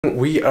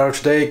We are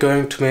today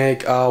going to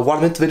make a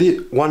 1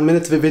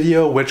 minute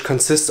video which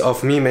consists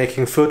of me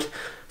making food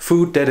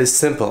that is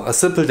simple, a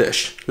simple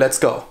dish. Let's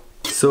go.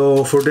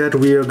 So for that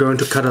we are going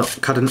to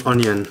cut an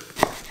onion.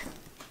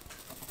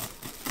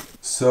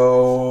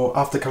 So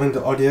after cutting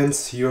the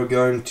onions, you're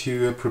going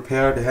to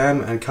prepare the ham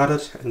and cut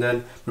it, and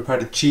then prepare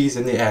the cheese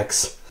and the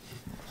eggs.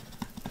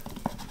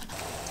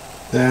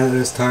 Then it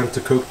is time to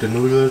cook the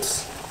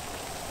noodles.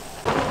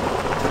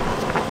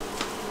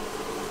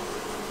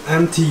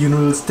 Empty your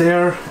noodles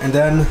there, and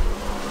then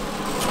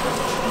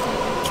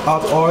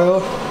add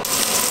oil,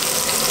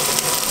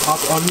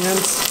 add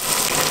onions,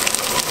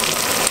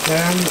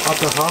 then add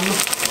the ham,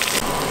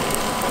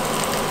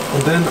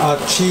 and then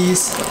add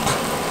cheese,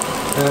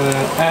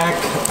 egg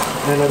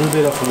and a little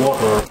bit of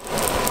water.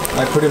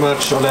 I pretty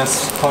much or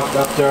less fucked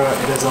up there.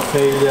 It is a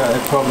failure,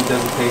 it probably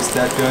doesn't taste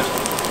that good,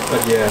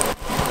 but yeah.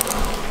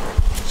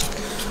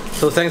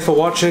 So thanks for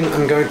watching.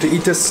 I'm going to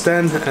eat this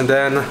then, and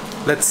then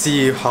let's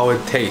see how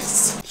it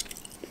tastes.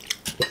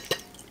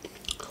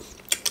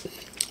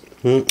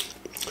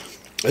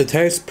 It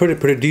tastes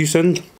pretty decent.